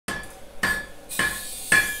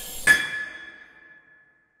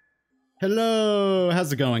Hello,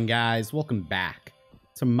 how's it going, guys? Welcome back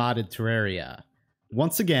to modded Terraria.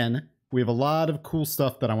 Once again, we have a lot of cool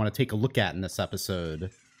stuff that I want to take a look at in this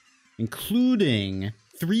episode, including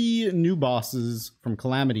 3 new bosses from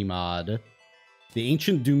Calamity mod, the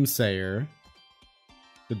Ancient Doomsayer,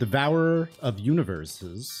 the Devourer of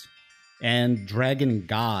Universes, and Dragon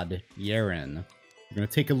God Yaren. We're going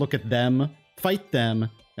to take a look at them, fight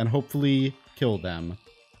them, and hopefully kill them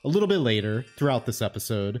a little bit later throughout this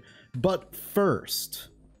episode. But first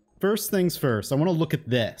things first, I want to look at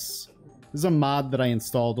this. This is a mod that I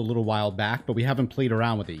installed a little while back, but we haven't played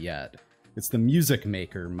around with it yet. It's the Music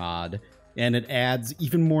Maker mod, and it adds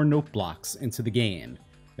even more note blocks into the game.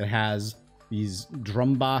 It has these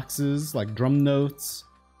drum boxes, like drum notes,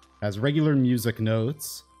 has regular music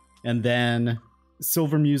notes, and then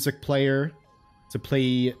silver music player to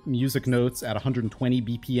play music notes at 120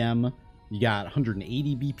 BPM. You got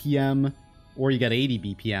 180 BPM, or you got 80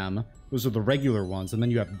 BPM. Those are the regular ones, and then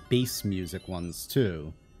you have bass music ones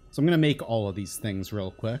too. So I'm going to make all of these things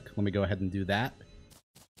real quick. Let me go ahead and do that.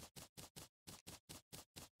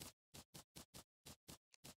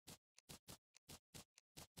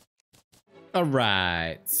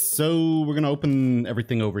 Alright, so we're going to open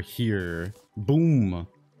everything over here. Boom!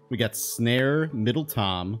 We got snare, middle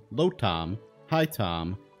tom, low tom, high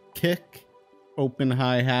tom, kick, open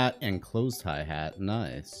hi-hat, and closed hi-hat.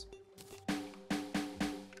 Nice.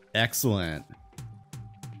 Excellent.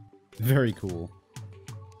 Very cool.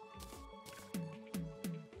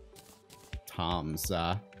 Toms.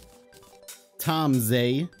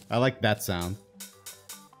 Tomze. I like that sound.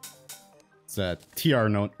 It's a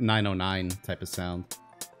TR-909 type of sound.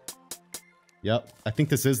 Yep, I think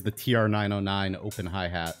this is the TR-909 open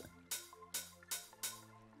hi-hat.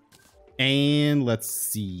 And let's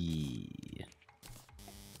see.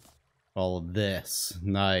 All of this.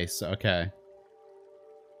 Nice, okay.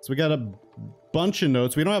 So we got a bunch of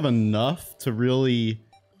notes. We don't have enough to really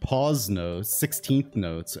pause notes. 16th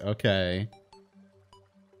notes, okay.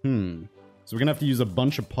 So we're gonna have to use a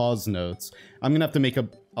bunch of pause notes. I'm gonna have to make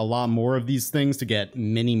a lot more of these things to get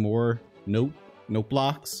many more note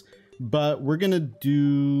blocks. But we're gonna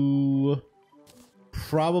do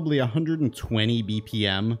probably 120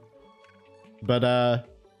 BPM. But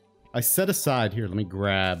I set aside here. Let me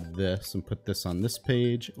grab this and put this on this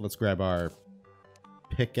page. Let's grab our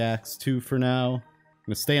pickaxe too for now. I'm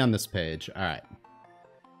gonna stay on this page. All right.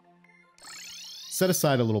 Set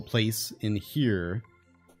aside a little place in here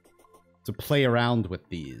to play around with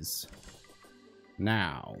these.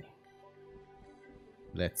 Now,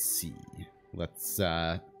 let's see. Let's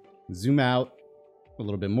zoom out a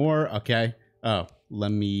little bit more. Okay. Oh,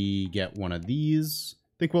 let me get one of these.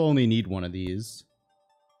 I think we'll only need one of these.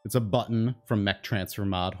 It's a button from Mech Transfer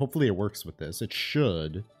mod. Hopefully it works with this. It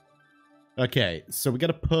should. Okay, so we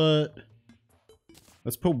gotta put...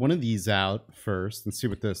 Let's put one of these out first and see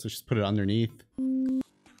what this... Let's just put it underneath.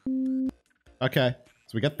 Okay,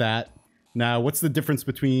 so we got that. Now, what's the difference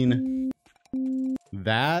between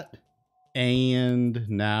that and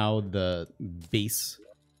now the bass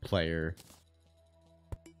player?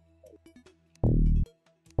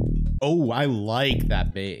 Oh, I like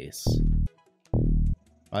that bass.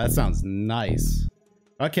 Oh, that sounds nice.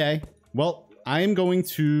 Okay, well, I am going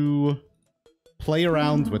to play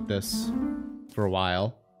around with this for a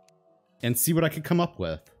while and see what I could come up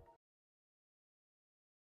with.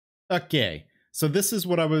 Okay, so this is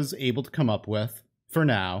what I was able to come up with for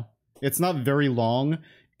now. It's not very long,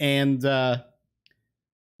 and the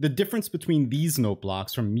difference between these note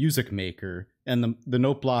blocks from Music Maker and the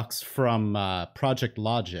note blocks from Project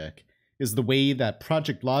Logic is the way that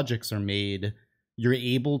Project Logics are made. You're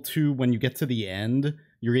able to, when you get to the end,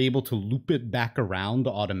 you're able to loop it back around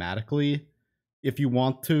automatically if you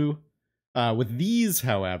want to. With these,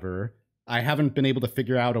 however, I haven't been able to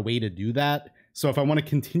figure out a way to do that. So if I want to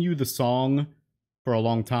continue the song for a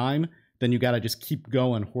long time, then you gotta just keep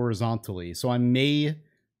going horizontally. So I may,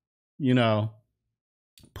 you know,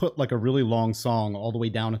 put like a really long song all the way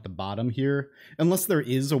down at the bottom here, unless there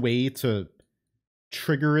is a way to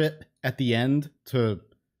trigger it at the end to,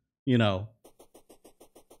 you know,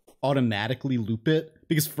 automatically loop it.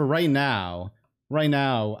 Because for right now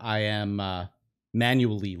I am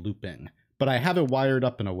manually looping, but I have it wired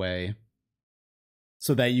up in a way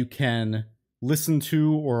so that you can listen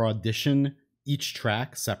to or audition each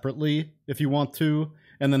track separately if you want to,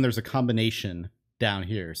 and then there's a combination down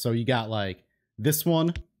here. So you got like this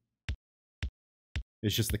one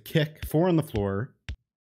is just the kick, 4 on the floor,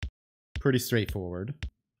 pretty straightforward.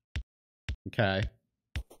 Okay,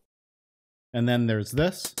 and then there's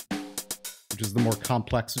this, which is the more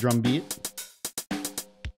complex drum beat.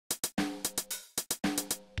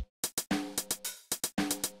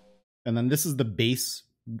 And then this is the base,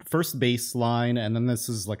 first baseline, and then this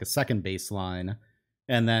is like a second baseline.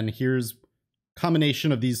 And then here's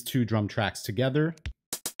combination of these two drum tracks together.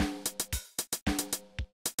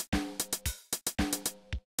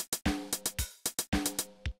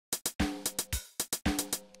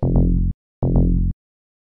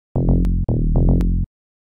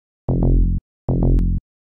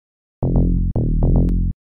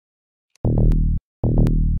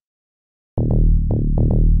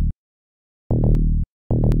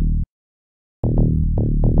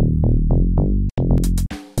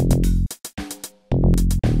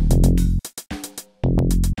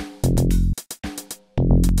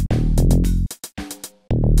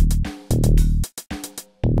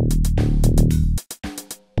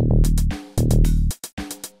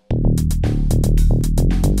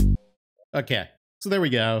 Okay, so there we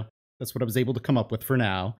go. That's what I was able to come up with for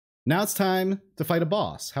now. Now it's time to fight a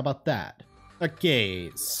boss. How about that? Okay,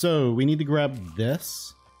 so we need to grab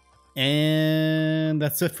this. And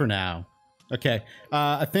that's it for now. Okay,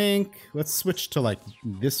 I think let's switch to like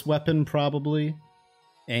this weapon probably.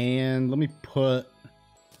 And let me put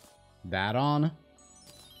that on.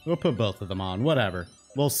 We'll put both of them on, whatever.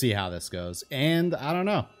 We'll see how this goes. And I don't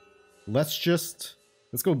know. Let's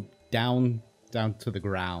go down to the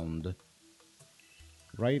ground.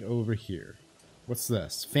 Right over here. What's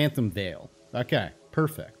this? Phantom Veil. Okay,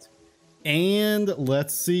 perfect. And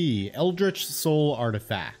let's see. Eldritch Soul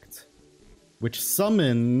Artifact, which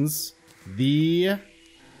summons the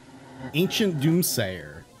Ancient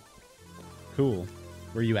Doomsayer. Cool.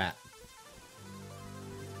 Where you at?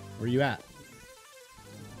 Where you at?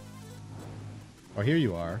 Oh, here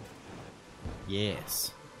you are.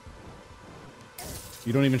 Yes.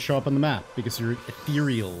 You don't even show up on the map because you're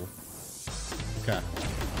ethereal. Okay.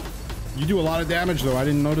 You do a lot of damage, though. I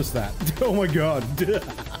didn't notice that. Oh, my God.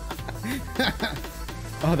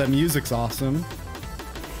 Oh, that music's awesome.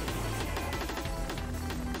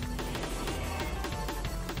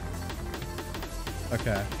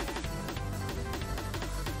 Okay.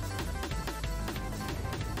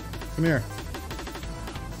 Come here.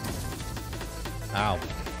 Ow.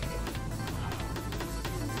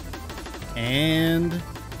 And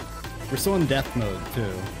we're still in death mode,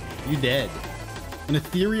 too. You dead. An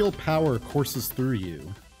ethereal power courses through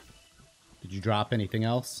you. Did you drop anything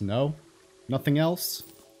else? No? Nothing else?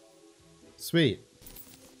 Sweet.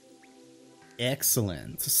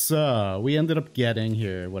 Excellent. So, we ended up getting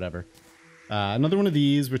here, whatever. Another one of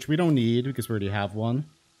these, which we don't need because we already have one.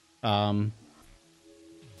 Luminol,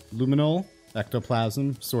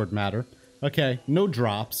 Ectoplasm, Sword Matter. Okay, no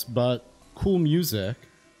drops, but cool music.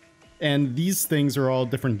 And these things are all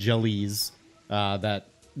different jellies that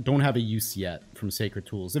don't have a use yet from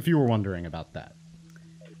SacredTools, if you were wondering about that.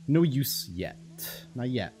 No use yet. Not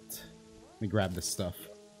yet. Let me grab this stuff.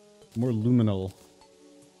 More luminal.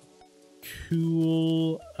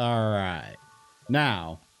 Cool. Alright.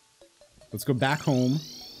 Now, let's go back home.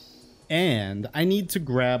 And I need to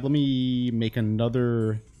grab... Let me make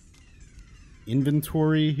another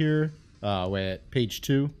inventory here. Wait, page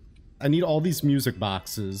 2. I need all these music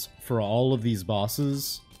boxes for all of these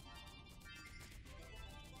bosses.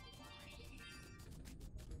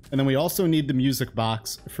 And then we also need the music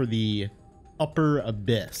box for the Upper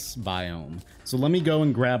Abyss biome. So let me go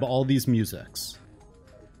and grab all these musics.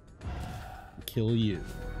 Kill you.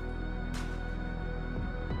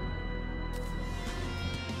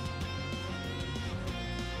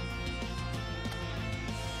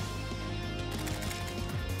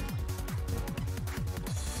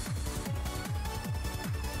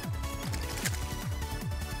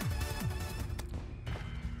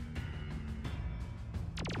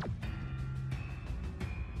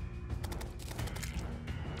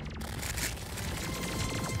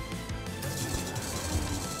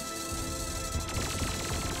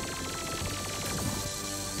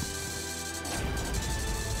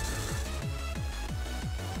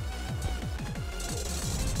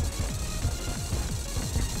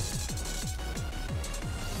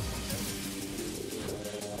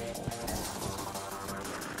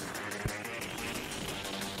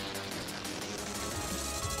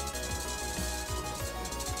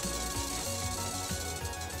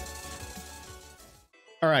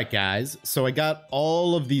 Alright guys, so I got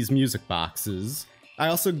all of these music boxes. I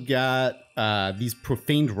also got these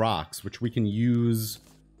profaned rocks, which we can use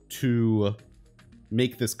to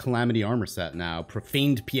make this Calamity armor set now.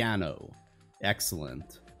 Profaned piano.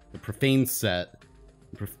 Excellent. The profaned set.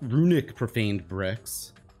 Runic profaned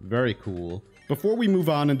bricks. Very cool. Before we move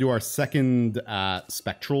on and do our second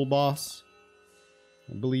spectral boss,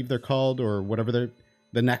 I believe they're called, or whatever they're...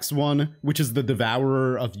 The next one, which is the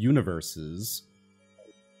Devourer of Universes.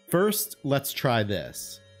 First, let's try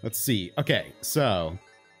this. Let's see. Okay, so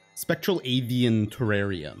Spectral Avian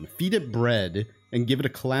Terrarium. Feed it bread and give it a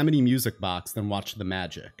Calamity music box, then watch the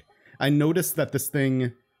magic. I noticed that this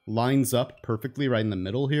thing lines up perfectly right in the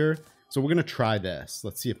middle here. So we're going to try this.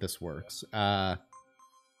 Let's see if this works. Let's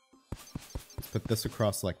put this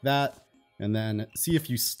across like that. And then see if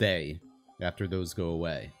you stay after those go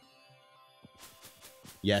away.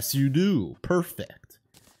 Yes, you do. Perfect.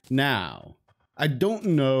 Now, I don't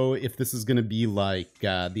know if this is going to be like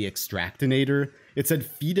the Extractinator. It said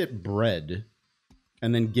feed it bread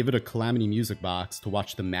and then give it a Calamity music box to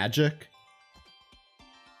watch the magic.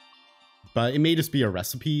 But it may just be a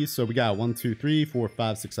recipe. So we got 1, 2, 3, 4,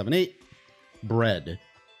 5, 6, 7, 8. Bread.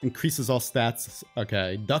 Increases all stats.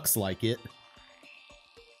 Okay, ducks like it.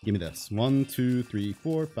 Give me this. 1, 2, 3,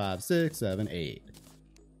 4, 5, 6, 7, 8.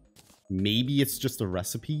 Maybe it's just a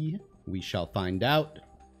recipe. We shall find out.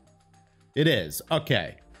 It is.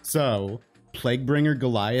 Okay. So, Plaguebringer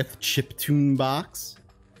Goliath chiptune box.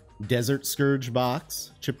 Desert Scourge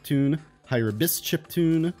box chiptune. Hyribis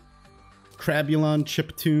chiptune. Crabulon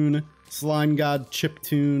chiptune. Slime God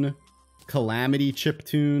chiptune. Calamity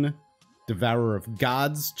chiptune. Devourer of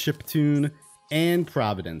Gods chiptune. And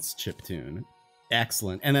Providence chiptune.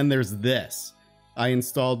 Excellent. And then there's this. I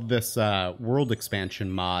installed this world expansion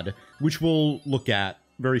mod, which we'll look at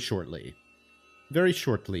very shortly. Very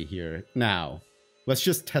shortly here. Now, let's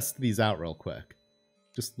just test these out real quick.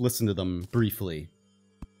 Just listen to them briefly.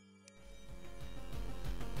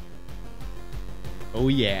 Oh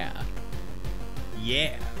yeah.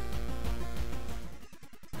 Yeah.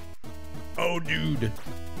 Oh dude.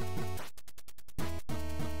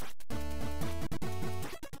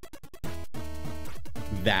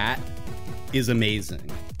 That is amazing.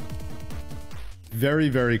 Very,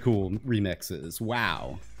 very cool remixes.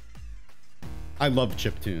 Wow. I love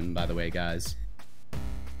chiptune, by the way, guys.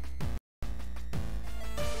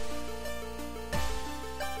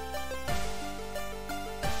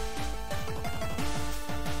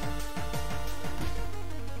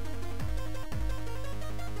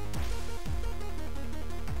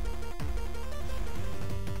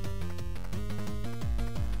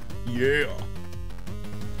 Yeah.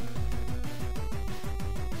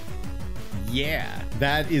 Yeah,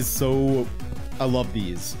 that is so... I love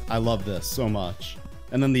these. I love this so much.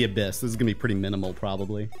 And then the Abyss. This is going to be pretty minimal,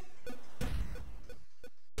 probably.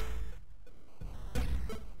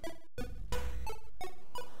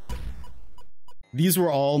 These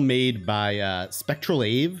were all made by Spectral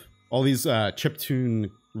Ave. All these chiptune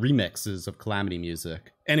remixes of Calamity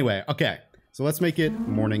music. Anyway, okay. So let's make it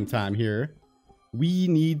morning time here. We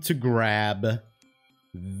need to grab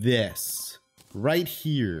this right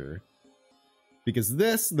here. Because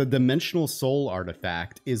this, the Dimensional Soul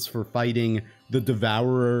artifact, is for fighting the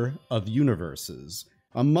Devourer of Universes.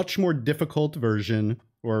 A much more difficult version,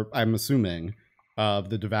 or I'm assuming, of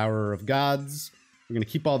the Devourer of Gods. We're going to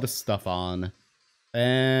keep all this stuff on.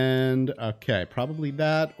 And, okay, probably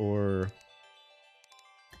that, or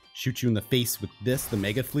shoot you in the face with this, the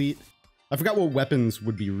Mega Fleet. I forgot what weapons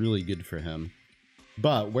would be really good for him.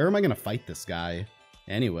 But where am I going to fight this guy?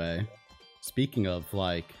 Anyway, speaking of,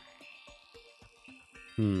 like...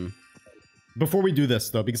 Before we do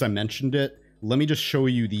this, though, because I mentioned it, let me just show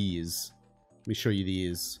you these. Let me show you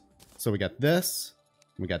these. So we got this,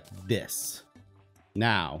 we got this.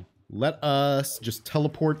 Now, let us just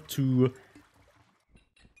teleport to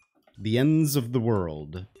the ends of the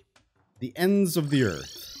world. The ends of the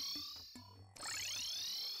earth.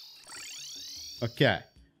 Okay,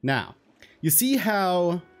 now, you see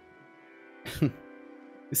how... you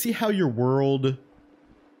see how your world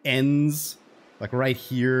ends... like right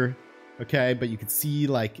here, okay? But you can see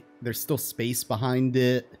like there's still space behind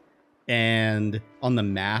it and on the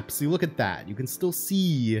map. So you look at that, you can still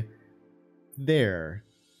see there.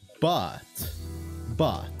 But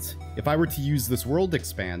if I were to use this world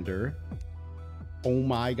expander, oh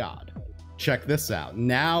my God, check this out.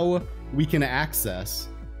 Now we can access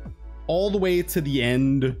all the way to the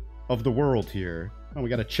end of the world here. Oh, we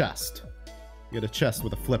got a chest. We got a chest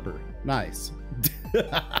with a flipper. Nice.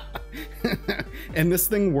 And this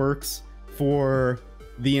thing works for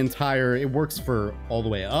the entire... it works for all the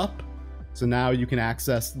way up. So now you can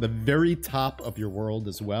access the very top of your world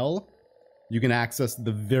as well. You can access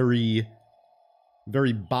the very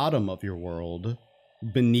bottom of your world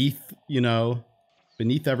beneath, you know,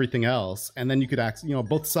 beneath everything else. And then you could access, you know,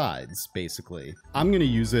 both sides, basically. I'm going to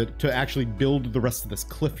use it to actually build the rest of this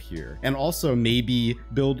cliff here. And also maybe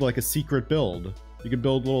build like a secret build. You can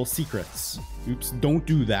build little secrets. Oops, don't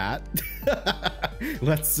do that.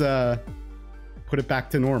 Let's put it back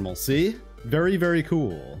to normal, see? Very, very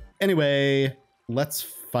cool. Anyway, let's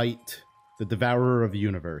fight the Devourer of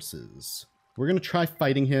Universes. We're going to try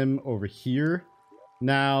fighting him over here.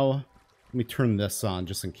 Now, let me turn this on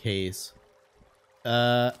just in case.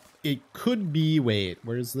 It could be... Wait,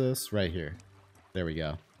 where's this? Right here. There we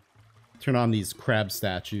go. Turn on these crab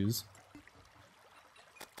statues.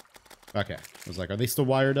 Okay. I was like, are they still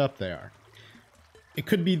wired up? They are. It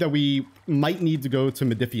could be that we might need to go to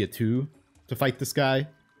Medifia 2 to fight this guy.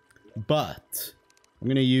 But I'm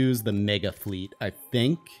going to use the Mega Fleet, I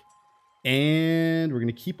think. And we're going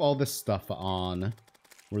to keep all this stuff on.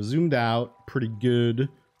 We're zoomed out. Pretty good.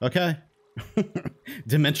 Okay.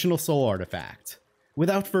 Dimensional Soul Artifact.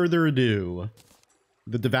 Without further ado,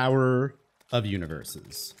 the Devourer of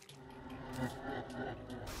Universes.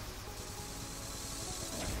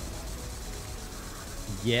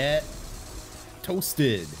 Get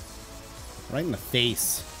toasted. Right in the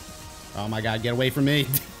face. Oh my god, get away from me.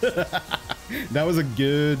 That was a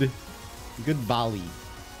good volley.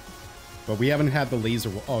 But we haven't had the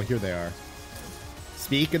laser... Oh, here they are.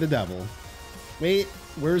 Speak of the devil. Wait,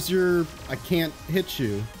 where's your... I can't hit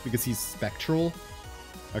you because he's spectral.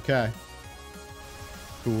 Okay.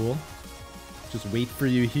 Cool. Just wait for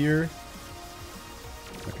you here.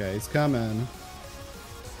 Okay, he's coming.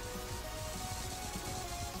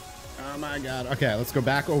 Oh my god. Okay, let's go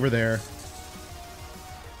back over there.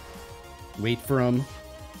 Wait for him.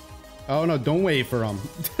 Oh no, don't wait for him.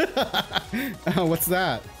 Oh, what's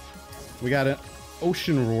that? We got an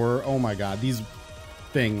ocean roar. Oh my god, these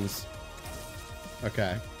things.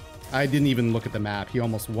 Okay. I didn't even look at the map. He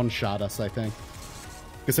almost one-shot us, I think.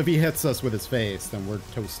 Because if he hits us with his face, then we're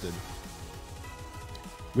toasted.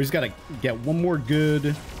 We just gotta get one more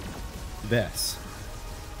good... this.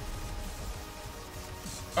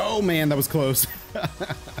 Oh man, that was close.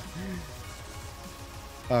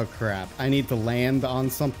 Oh crap. I need to land on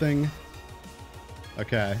something.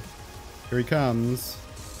 Okay. Here he comes.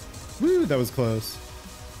 Woo, that was close.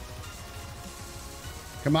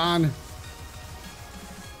 Come on.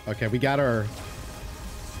 Okay, we got our...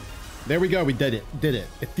 There we go, we did it. Did it.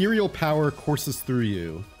 Ethereal power courses through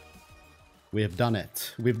you. We have done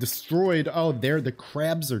it. We've destroyed... Oh, there, the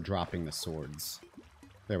crabs are dropping the swords.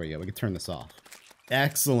 There we go, we can turn this off.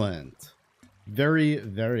 Excellent. Very,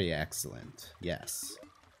 very excellent. Yes.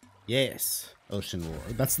 Yes. Ocean War.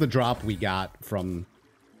 That's the drop we got from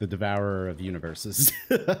the Devourer of Universes.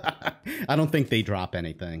 I don't think they drop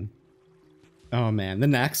anything. Oh man, the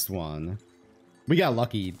next one. We got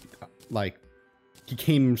lucky. Like, he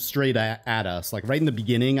came straight at us. Like, right in the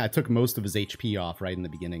beginning, I took most of his HP off right in the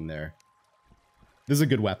beginning there. This is a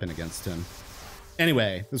good weapon against him.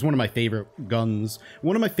 Anyway, this is one of my favorite guns.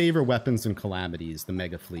 One of my favorite weapons in Calamities, the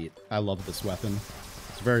Mega Fleet. I love this weapon.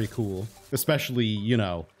 It's very cool. Especially, you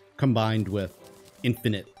know, combined with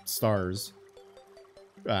infinite stars.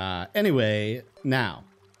 Anyway, now,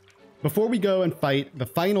 before we go and fight the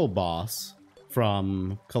final boss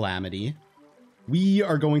from Calamity, we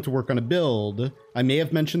are going to work on a build. I may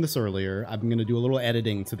have mentioned this earlier. I'm going to do a little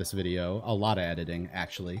editing to this video. A lot of editing,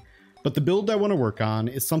 actually. But the build I want to work on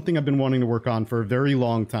is something I've been wanting to work on for a very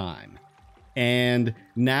long time. And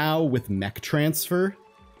now with mech transfer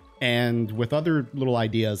and with other little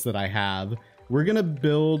ideas that I have, we're going to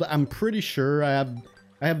build, I'm pretty sure I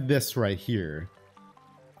have this right here.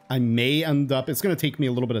 I may end up, it's going to take me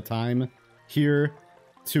a little bit of time here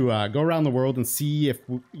to go around the world and see if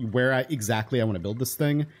where exactly I want to build this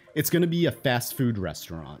thing. It's going to be a fast food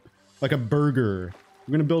restaurant, like a burger.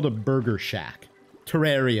 We're going to build a burger shack.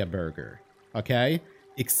 Terraria burger, okay?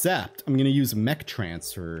 Except I'm going to use mech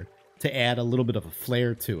transfer to add a little bit of a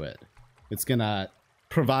flair to it. It's going to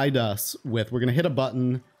provide us with, we're going to hit a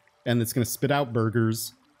button and it's going to spit out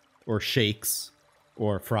burgers or shakes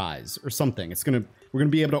or fries or something. We're going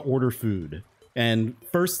to be able to order food. And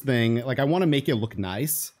first thing, like, I want to make it look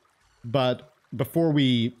nice, but before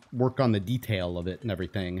we work on the detail of it and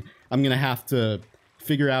everything, I'm going to have to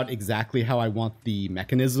figure out exactly how I want the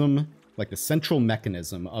mechanism, like the central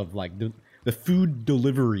mechanism of like the food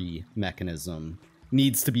delivery mechanism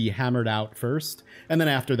needs to be hammered out first. And then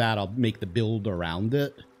after that, I'll make the build around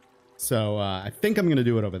it. So I think I'm going to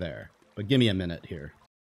do it over there, but give me a minute here.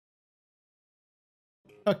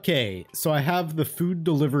 Okay, so I have the food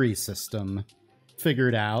delivery system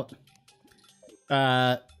figured out.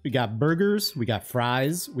 We got burgers, we got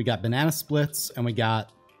fries, we got banana splits, and we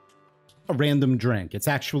got a random drink. It's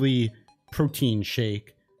actually protein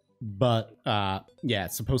shake, but yeah,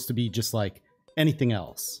 it's supposed to be just like anything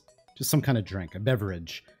else. Just some kind of drink, a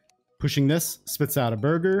beverage. Pushing this spits out a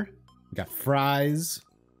burger. We got fries,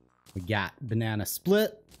 we got banana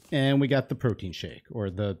split, and we got the protein shake,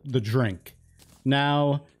 or the drink.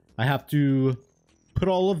 Now, I have to put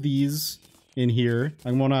all of these in here.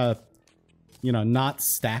 I want to, you know, not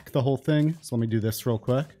stack the whole thing. So let me do this real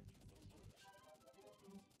quick.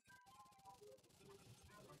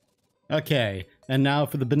 Okay, and now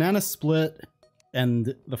for the banana split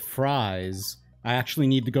and the fries, I actually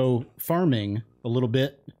need to go farming a little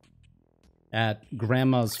bit at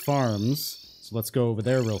Grandma's Farms. So let's go over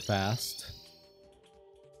there real fast.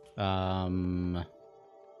 Could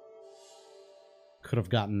have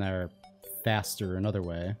gotten there faster another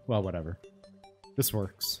way. Well, whatever. This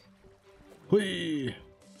works. Whee!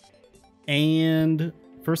 And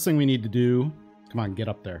first thing we need to do, come on, get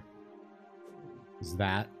up there, is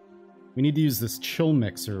that we need to use this chill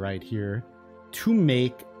mixer right here to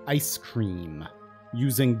make ice cream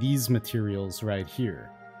using these materials right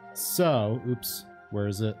here. So, oops, where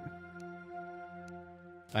is it?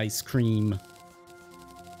 Ice cream.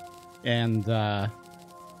 And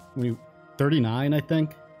 39, I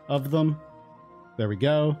think, of them. There we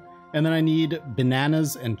go. And then I need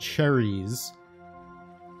bananas and cherries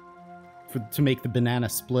to make the banana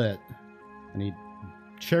split. I need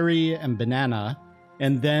cherry and banana.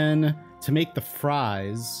 And then to make the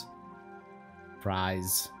fries,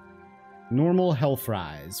 normal hell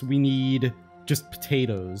fries, we need just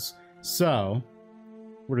potatoes. So,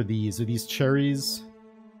 what are these? Are these cherries?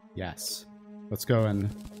 Yes. Let's go and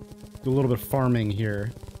do a little bit of farming here.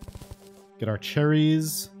 Get our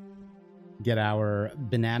cherries. Get our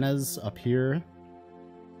bananas up here.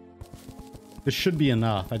 This should be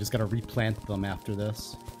enough. I just gotta replant them after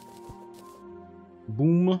this.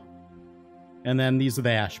 Boom. And then these are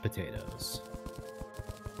the ash potatoes.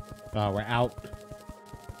 We're out.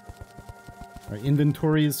 Our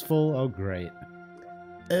inventory is full. Oh, great.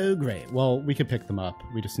 Oh, great. Well, we could pick them up.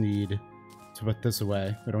 We just need to put this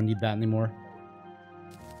away. We don't need that anymore.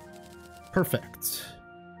 Perfect.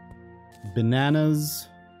 Bananas.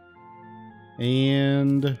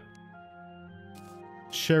 And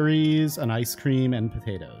cherries and ice cream and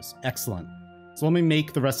potatoes. Excellent. So let me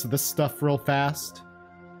make the rest of this stuff real fast.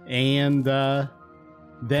 And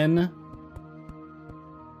then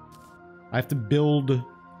I have to build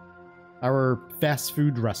our fast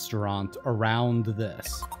food restaurant around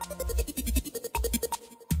this.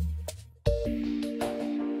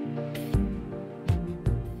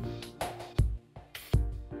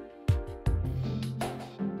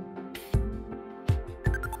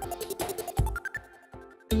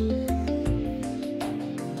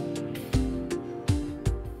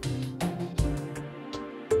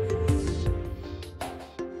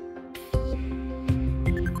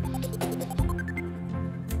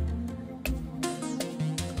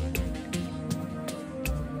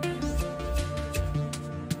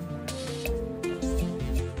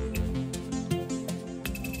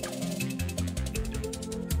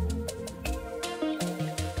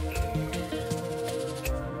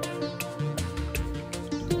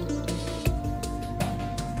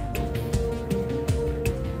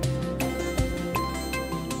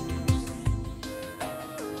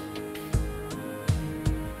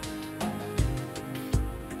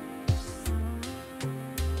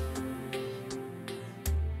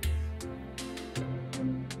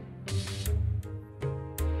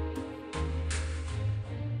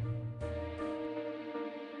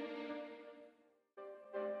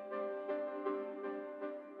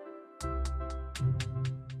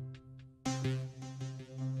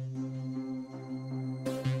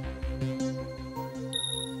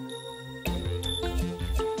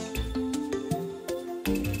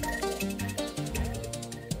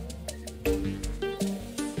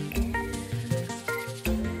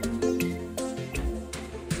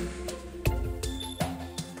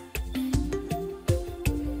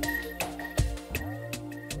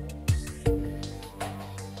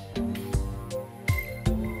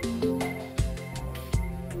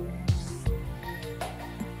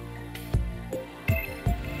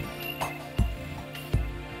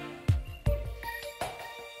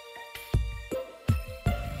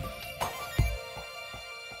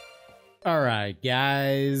 Alright,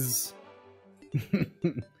 guys.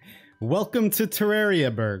 Welcome to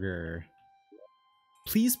Terraria Burger.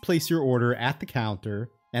 Please place your order at the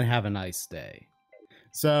counter and have a nice day.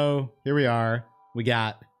 So, here we are. We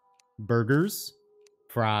got burgers,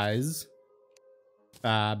 fries,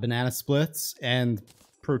 banana splits, and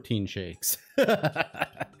protein shakes.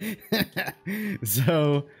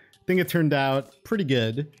 So, I think it turned out pretty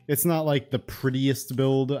good. It's not like the prettiest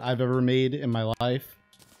build I've ever made in my life,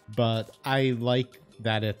 but I like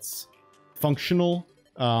that it's functional.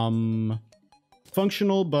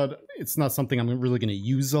 Functional, but it's not something I'm really going to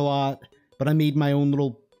use a lot. But I made my own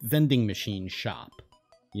little vending machine shop,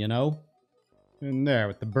 you know? And there,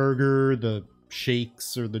 with the burger, the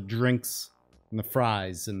shakes, or the drinks, and the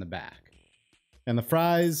fries in the back. And the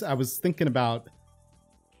fries, I was thinking about,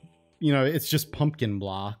 you know, it's just pumpkin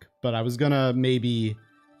block, but I was gonna maybe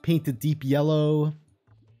paint it deep yellow.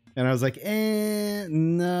 And I was like,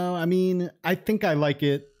 no. I mean, I think I like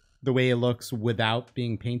it the way it looks without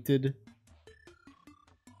being painted.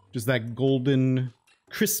 Just that golden,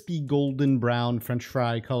 crispy golden brown French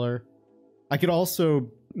fry color. I could also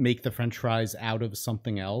make the French fries out of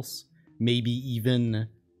something else. Maybe even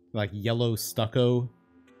like yellow stucco,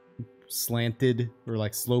 slanted or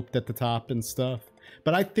like sloped at the top and stuff.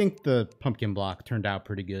 But I think the pumpkin block turned out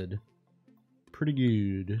pretty good. Pretty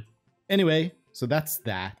good. Anyway, so that's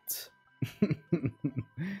that.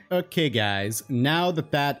 Okay, guys, now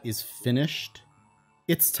that that is finished,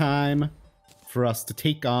 it's time for us to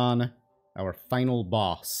take on our final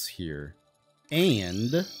boss here.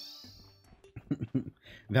 And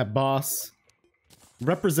that boss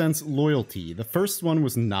represents loyalty. The first one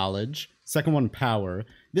was knowledge, second one power.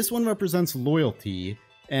 This one represents loyalty,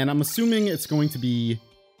 and I'm assuming it's going to be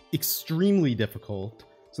extremely difficult.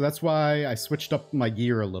 So that's why I switched up my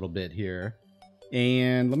gear a little bit here.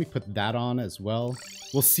 And let me put that on as well.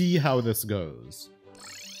 We'll see how this goes.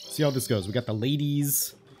 See how this goes. We got the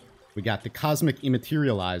ladies. We got the Cosmic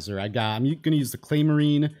Immaterializer. I'm going to use the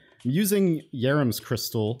Claymorine. I'm using Yaram's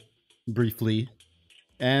Crystal briefly.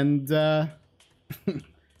 And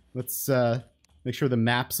let's make sure the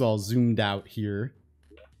map's all zoomed out here.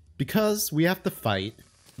 Because we have to fight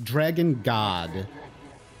Dragon God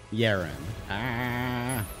Yaram.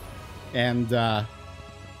 And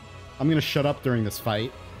I'm going to shut up during this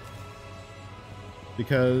fight.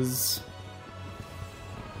 Because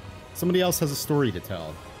somebody else has a story to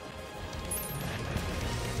tell.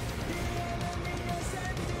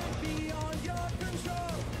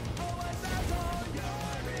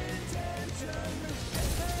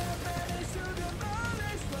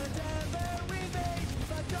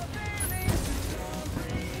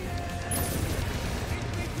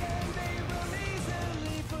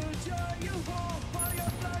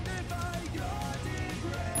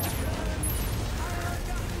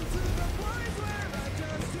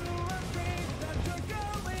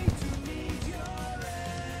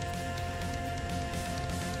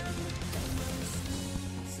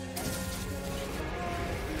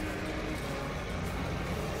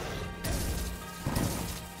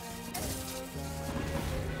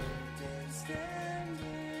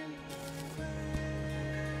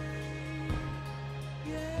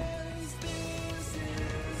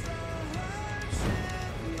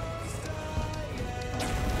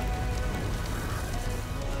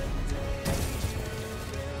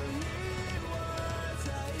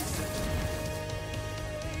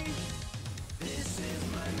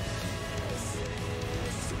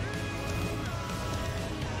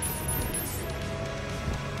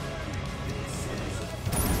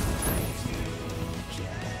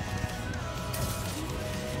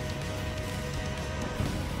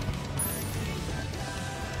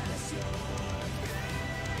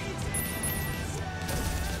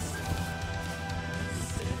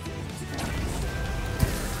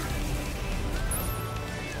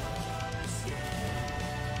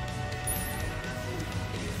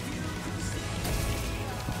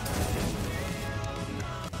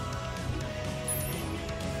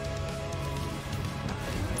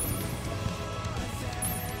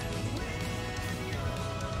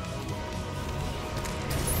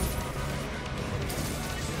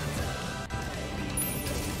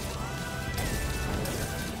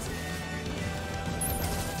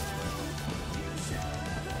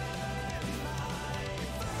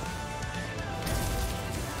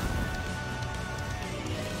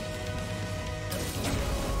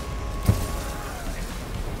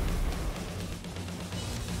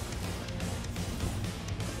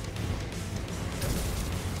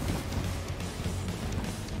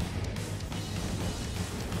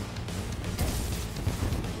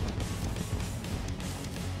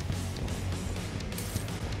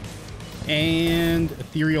 And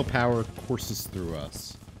ethereal power courses through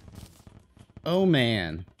us. Oh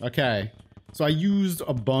man. Okay. So I used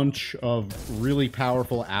a bunch of really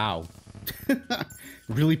powerful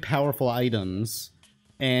really powerful items,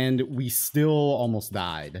 and we still almost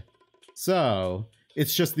died. So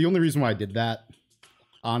it's just the only reason why I did that,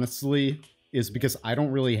 honestly, is because I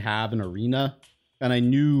don't really have an arena, and I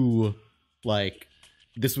knew like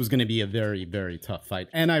this was going to be a very, very tough fight,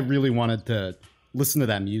 and I really wanted to listen to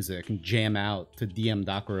that music and jam out to DM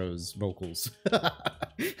Dakuro's vocals.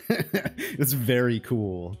 It's very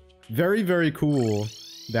cool. Very, very cool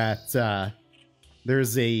that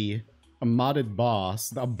there's a modded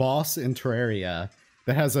boss, a boss in Terraria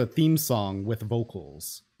that has a theme song with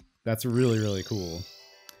vocals. That's really, really cool.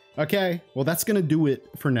 Okay, well, that's going to do it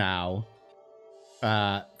for now,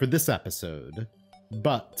 for this episode.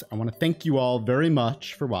 But I want to thank you all very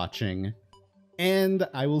much for watching, and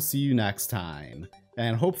I will see you next time.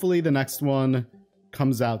 And hopefully the next one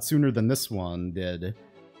comes out sooner than this one did.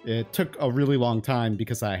 It took a really long time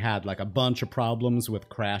because I had like a bunch of problems with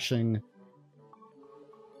crashing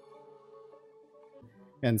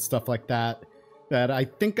and stuff like that, that I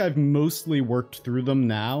think I've mostly worked through them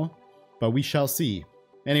now, but we shall see.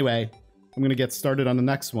 Anyway, I'm going to get started on the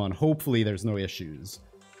next one. Hopefully there's no issues.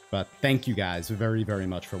 But thank you guys very, very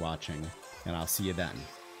much for watching, and I'll see you then.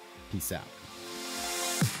 Peace out.